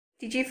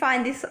Did you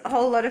find this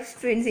whole lot of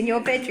spoons in your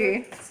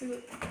bedroom?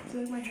 See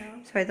my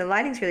house? Sorry, the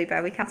lighting's really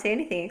bad. We can't see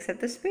anything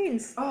except the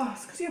spoons. Oh,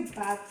 it's because you have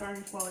bad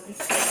phone quality.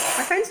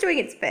 My phone's doing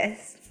its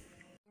best.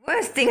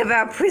 Worst thing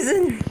about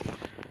prison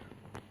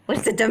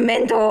was the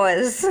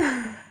Dementors.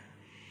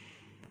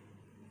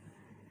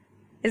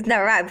 Isn't that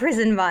right,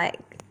 Prison Mike?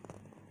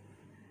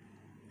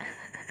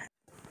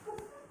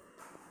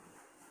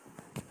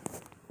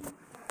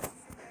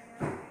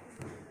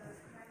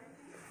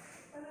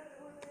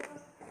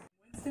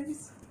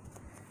 Wednesdays,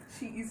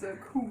 she is a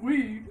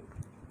queen.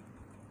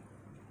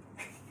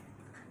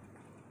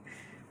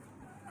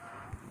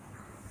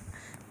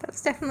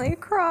 That's definitely a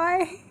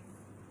cry.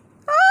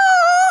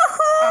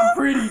 I'm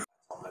pretty.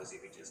 On those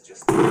images,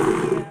 just but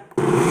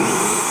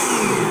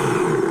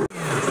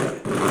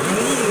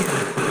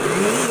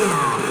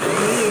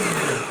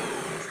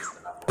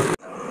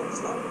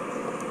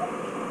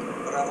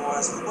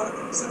otherwise, good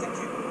work. So thank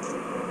you.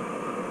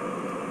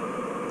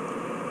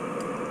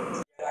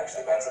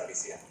 Actually, that's a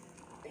this year.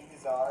 He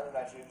designed and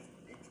actually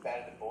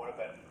expanded the border,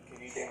 but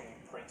can you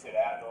print it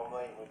out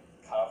normally? It would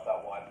cut off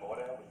that white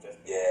border. It would just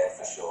Yeah,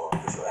 for sure.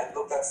 And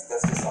look, that's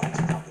just something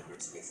to come to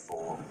grips with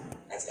for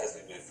as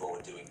we move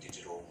forward doing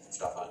digital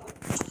stuff only.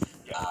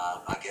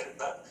 I get it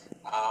though.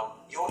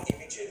 Your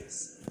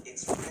images,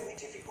 it's really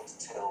difficult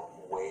to tell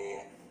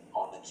where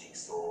on the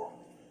jigsaw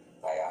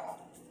they are.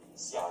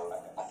 So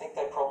I think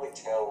they probably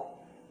tell,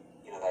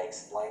 they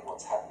explain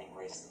what's happening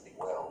reasonably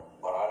well,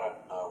 but I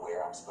don't know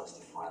where I'm supposed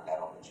to find that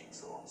on the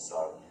jigsaw.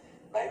 So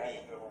maybe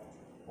a little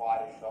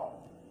wider shot.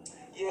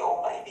 yeah,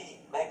 or maybe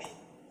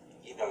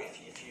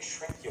if you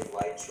shrink your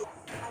blade short.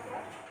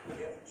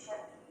 Yeah, sure.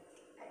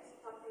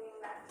 It's something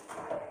that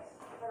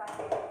I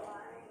think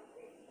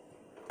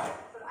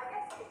but I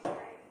guess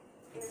dictionary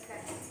in a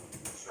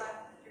sense, but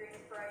your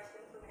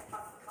inspiration from your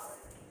fun colours.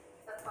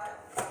 That's why.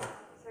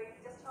 So you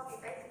just told me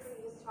to.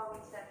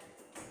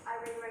 I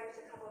rearranged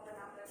a couple of the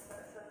numbers so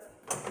it's sort of.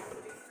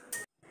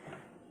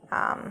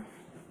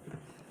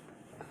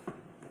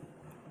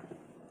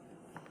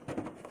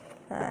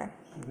 No.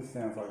 This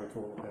sounds like a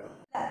toilet paper.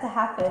 That to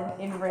happen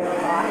in real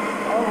life.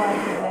 Oh my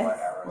goodness.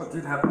 Well, it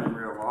did happen in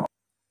real life.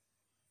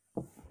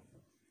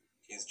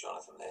 Here's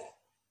Jonathan there.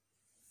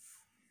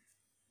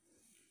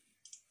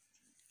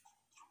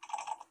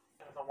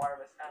 There's a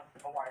wireless and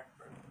a wired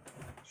group.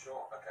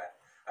 Sure, okay.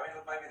 I mean,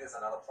 look, maybe there's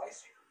another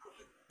place you could put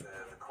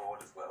the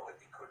cord as well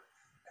that you could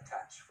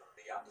attach from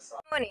the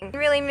underside. Morning.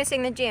 Really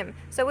missing the gym.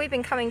 So we've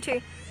been coming to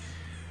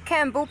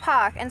Campbell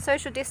Park and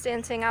social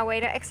distancing our way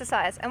to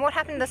exercise. And what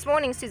happened this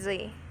morning,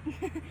 Susie?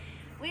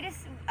 We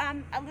just,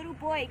 a little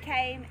boy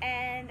came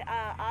and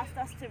asked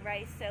us to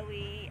race, so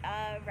we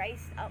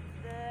raced up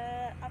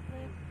the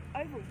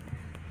oval.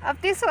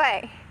 Up this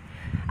way.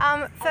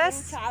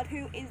 First, A little child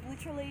who is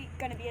literally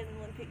going to be an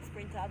Olympic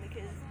sprinter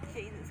because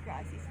Jesus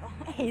Christ, he's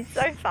fast. he's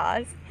so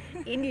fast.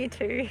 In year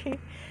 2.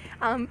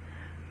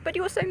 But he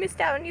also missed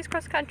out on his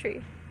cross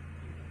country.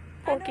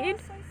 Poor kid.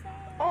 So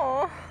sad.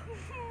 Oh,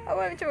 I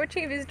want him to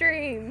achieve his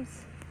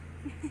dreams.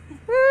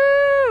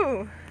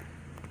 Woo!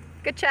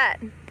 Good chat.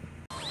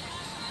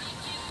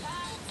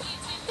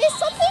 There's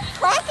something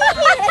cracking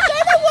here. I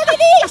don't know what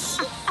it is.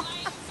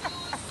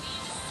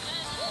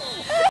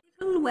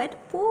 Little wet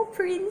paw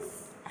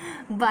prints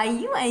by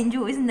you,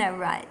 Angel, isn't that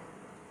right?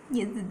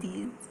 Yes, it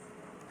is.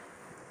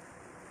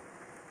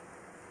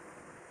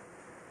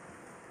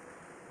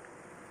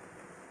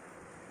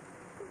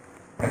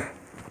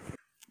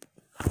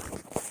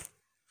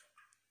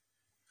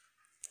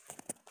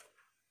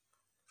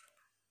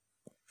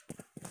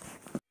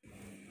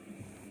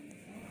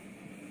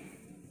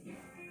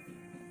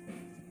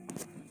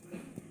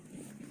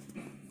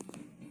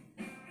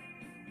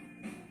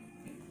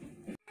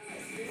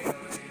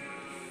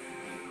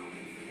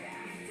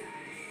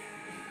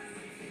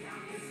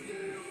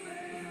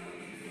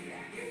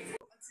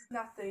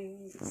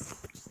 Nothing.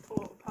 It's just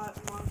all part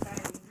of one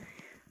thing.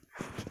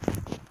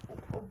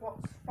 Or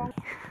what's wrong?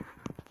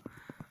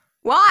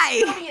 Why?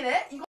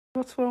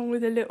 What's wrong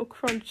with a little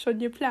crunch on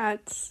your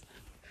plants?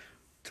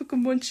 Took a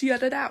munchie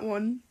out of that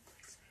one.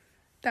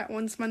 That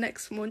one's my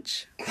next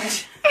munch.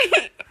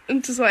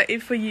 I'm just waiting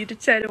for you to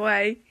tell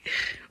away.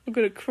 I'm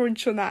gonna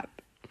crunch on that.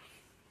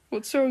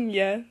 What's wrong,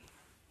 yeah?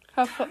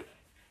 Have fun.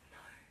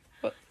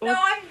 What? No,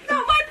 I'm